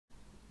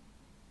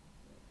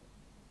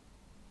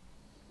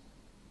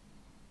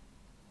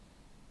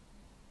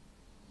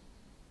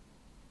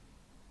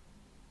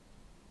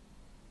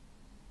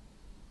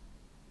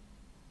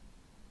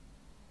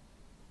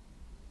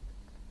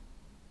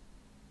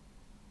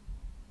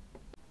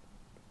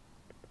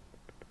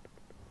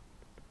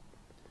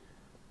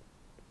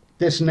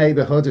This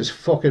neighbourhood is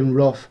fucking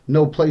rough.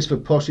 No place for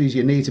pussies,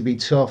 you need to be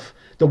tough.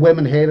 The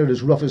women here are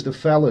as rough as the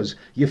fellas.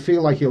 You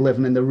feel like you're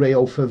living in the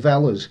Rio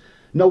favelas.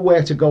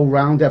 Nowhere to go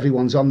round,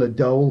 everyone's on the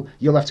dole.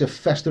 You'll have to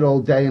fester all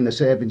day in this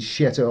urban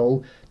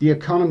shithole. The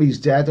economy's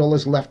dead, all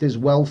that's left is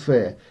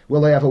welfare. Will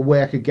they ever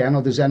work again,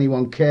 or does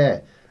anyone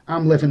care?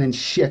 I'm living in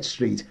shit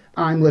street.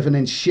 I'm living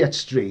in shit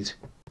street.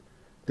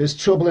 There's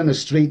trouble in the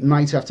street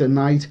night after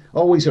night,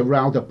 always a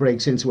row that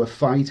breaks into a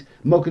fight.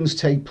 Muggings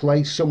take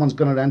place, someone's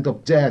gonna end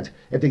up dead.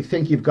 If they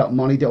think you've got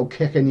money, they'll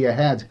kick in your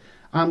head.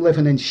 I'm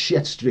living in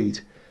shit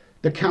street.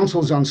 The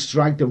council's on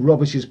strike, the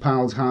rubbish is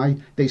piled high.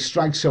 They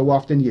strike so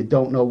often you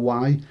don't know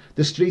why.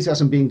 The street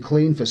hasn't been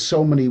cleaned for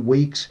so many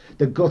weeks.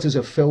 The gutters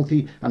are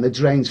filthy and the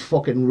drains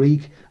fucking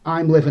reek.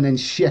 I'm living in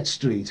shit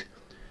street.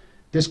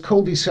 There's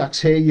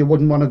cul-de-sacs here you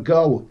wouldn't want to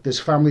go. There's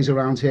families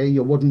around here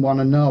you wouldn't want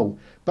to know.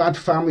 Bad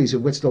families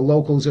of which the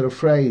locals are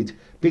afraid.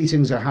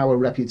 Beatings are how a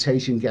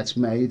reputation gets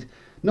made.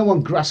 No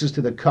one grasses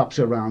to the cops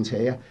around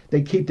here.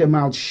 They keep their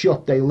mouths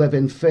shut, they live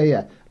in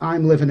fear.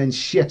 I'm living in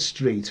shit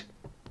street.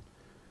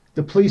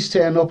 The police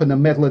turn up in the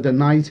middle of the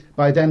night.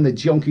 By then the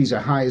junkies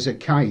are high as a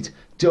kite.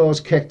 Doors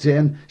kicked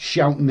in,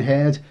 shouting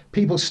heard.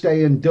 People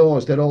stay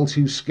indoors, they're all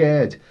too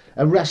scared.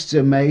 Arrests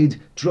are made,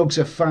 drugs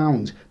are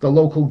found. The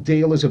local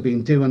dealers have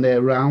been doing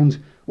their round.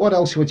 What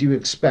else would you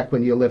expect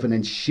when you're living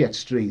in shit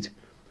street?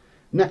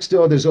 Next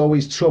door there's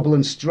always trouble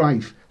and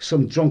strife.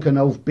 Some drunken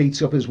oaf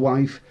beats up his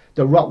wife.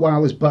 The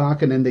Rottweiler's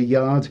barking in the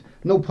yard.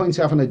 No point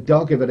having a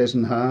dog if it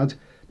isn't hard.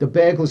 The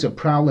burglars are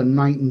prowling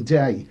night and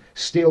day.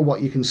 Steal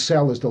what you can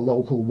sell is the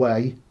local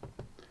way.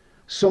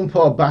 Some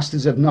poor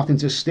bastards have nothing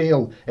to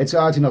steal. It's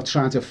hard enough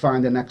trying to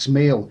find the next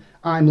meal.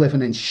 I'm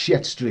living in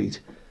shit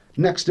street.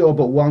 Next door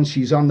but one,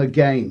 she's on the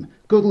game.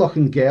 Good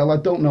looking girl, I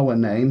don't know her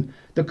name.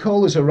 The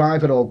callers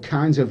arrive at all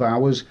kinds of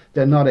hours.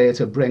 They're not here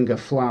to bring her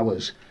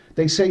flowers.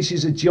 They say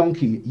she's a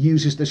junkie,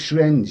 uses the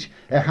syringe.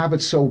 Her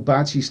habit's so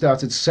bad she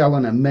started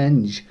selling a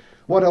minge.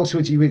 What else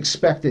would you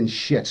expect in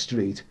shit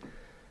street?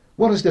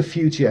 What is the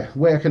future?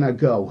 Where can I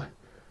go?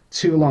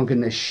 Too long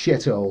in this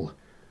shithole,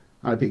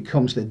 and it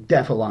becomes the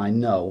devil I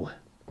know.